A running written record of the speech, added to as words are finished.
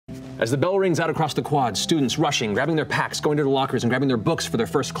As the bell rings out across the quad, students rushing, grabbing their packs, going to the lockers and grabbing their books for their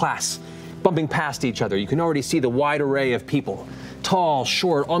first class, bumping past each other. You can already see the wide array of people, tall,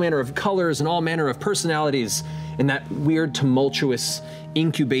 short, all manner of colors and all manner of personalities in that weird, tumultuous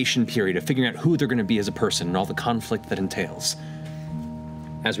incubation period of figuring out who they're going to be as a person and all the conflict that entails.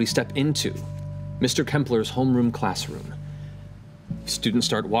 As we step into Mr. Kempler's homeroom classroom, students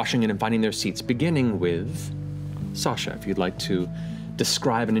start washing in and finding their seats, beginning with Sasha, if you'd like to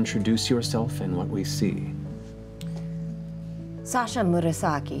describe and introduce yourself and what we see. Sasha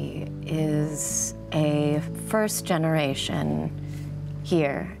Murasaki is a first generation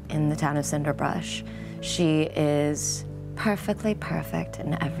here in the town of Cinderbrush. She is perfectly perfect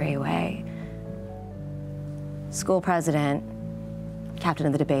in every way. School president, captain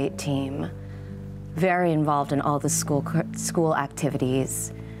of the debate team, very involved in all the school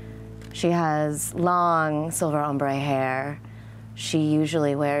activities. She has long silver ombre hair. She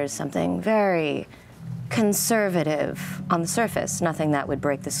usually wears something very conservative on the surface, nothing that would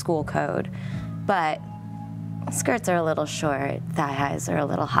break the school code. But skirts are a little short, thigh highs are a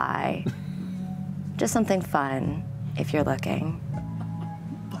little high. Just something fun if you're looking.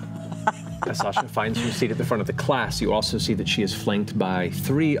 As Sasha finds her seat at the front of the class, you also see that she is flanked by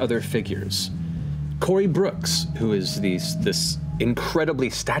 3 other figures. Corey Brooks, who is this incredibly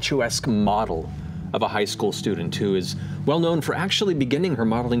statuesque model of a high school student who is well known for actually beginning her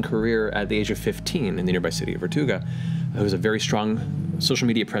modeling career at the age of 15 in the nearby city of Vertuga, who has a very strong social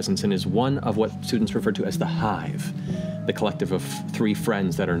media presence and is one of what students refer to as the Hive, the collective of 3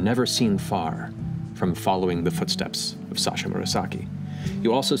 friends that are never seen far from following the footsteps of Sasha Murasaki.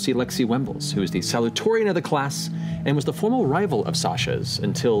 You also see Lexi Wembles, who is the salutatorian of the class and was the formal rival of Sasha's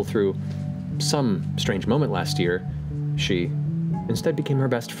until, through some strange moment last year, she instead became her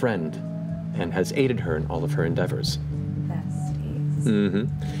best friend and has aided her in all of her endeavors. Besties.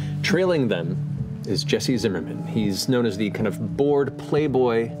 Trailing them is Jesse Zimmerman. He's known as the kind of bored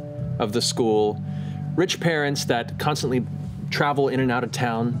playboy of the school. Rich parents that constantly travel in and out of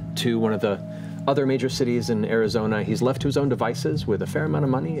town to one of the other major cities in Arizona. He's left to his own devices with a fair amount of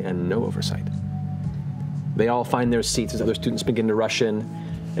money and no oversight. They all find their seats as other students begin to rush in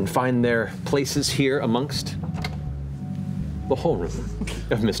and find their places here amongst the whole room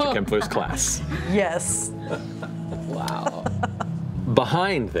of Mr. Kempler's class. Yes. Wow.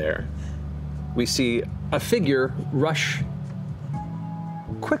 Behind there, we see a figure rush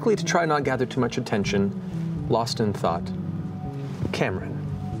quickly to try not gather too much attention, lost in thought. Cameron.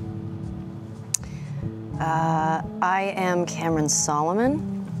 I am Cameron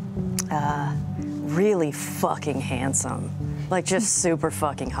Solomon. Really fucking handsome. Like, just super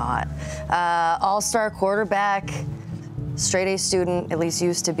fucking hot. All-star quarterback, straight A student, at least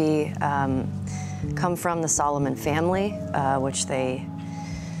used to be. Come from the Solomon family, which they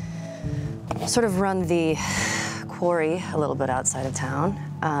sort of run the quarry a little bit outside of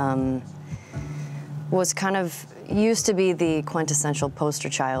town. Was kind of used to be the quintessential poster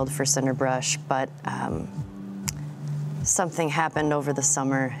child for Cinderbrush, but something happened over the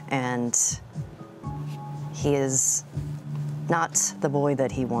summer and he is not the boy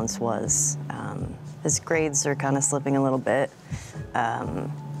that he once was. His grades are kind of slipping a little bit.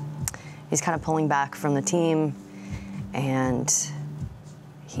 He's kind of pulling back from the team, and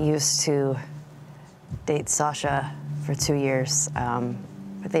he used to date Sasha for 2 years,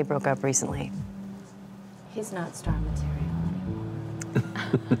 but they broke up recently. He's not star material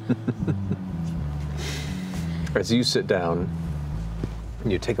anymore. As you sit down,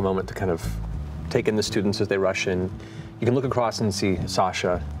 and you take a moment to kind of take in the students as they rush in, you can look across and see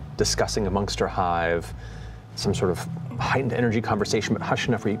Sasha discussing amongst her hive some sort of heightened energy conversation, but hushed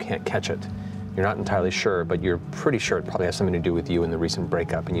enough where you can't catch it. You're not entirely sure, but you're pretty sure it probably has something to do with you and the recent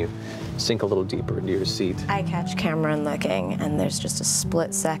breakup, and you sink a little deeper into your seat. I catch Cameron looking, and there's just a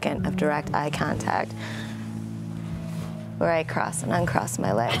split second of direct eye contact where I cross and uncross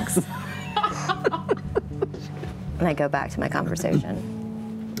my legs. And I go back to my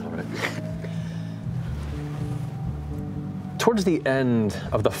conversation. All right. Towards the end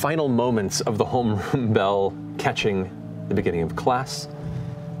of the final moments of the homeroom bell catching the beginning of class,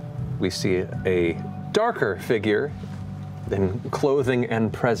 we see a darker figure in clothing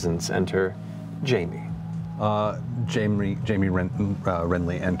and presence enter Jamie. Jamie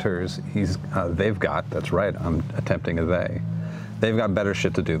Renly enters. They've got, that's right, I'm attempting a they. They've got better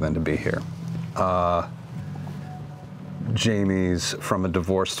shit to do than to be here. Jamie's from a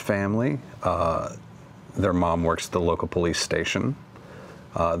divorced family. Their mom works at the local police station.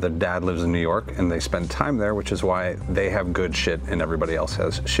 Their dad lives in New York, and they spend time there, which is why they have good shit and everybody else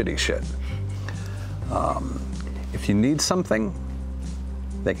has shitty shit. If you need something,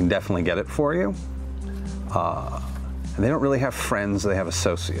 they can definitely get it for you. And they don't really have friends, they have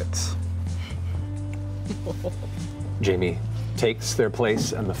associates. Jamie takes their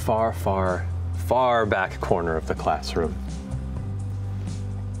place in the far, far, far back corner of the classroom.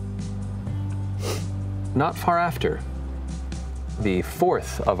 Not far after, the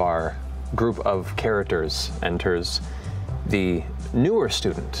fourth of our group of characters enters, the newer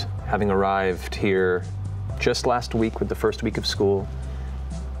student, having arrived here just last week with the first week of school,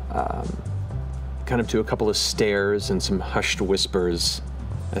 kind of to a couple of stares and some hushed whispers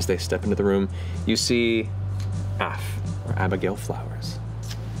as they step into the room. You see Af, or Abigail Flowers.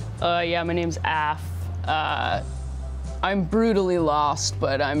 Yeah, my name's Af. I'm brutally lost,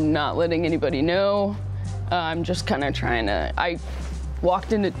 but I'm not letting anybody know. I'm just kind of trying to, I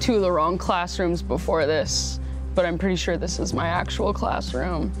walked into 2 of the wrong classrooms before this, but I'm pretty sure this is my actual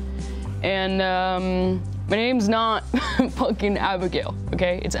classroom. And my name's not fucking Abigail,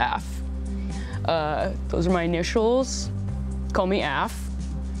 okay? It's Af. Those are my initials. Call me Af.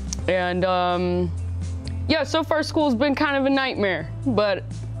 And yeah, so far school's been kind of a nightmare, but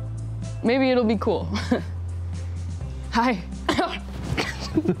maybe it'll be cool. Hi.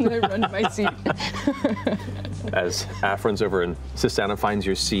 I run to my seat. As Af runs over and sits down and finds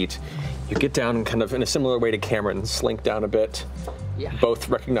your seat, you get down and kind of in a similar way to Cameron, slink down a bit, Yeah. both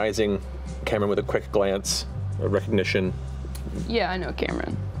recognizing Cameron with a quick glance, a recognition. Yeah, I know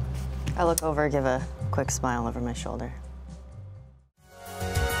Cameron. I look over, give a quick smile over my shoulder.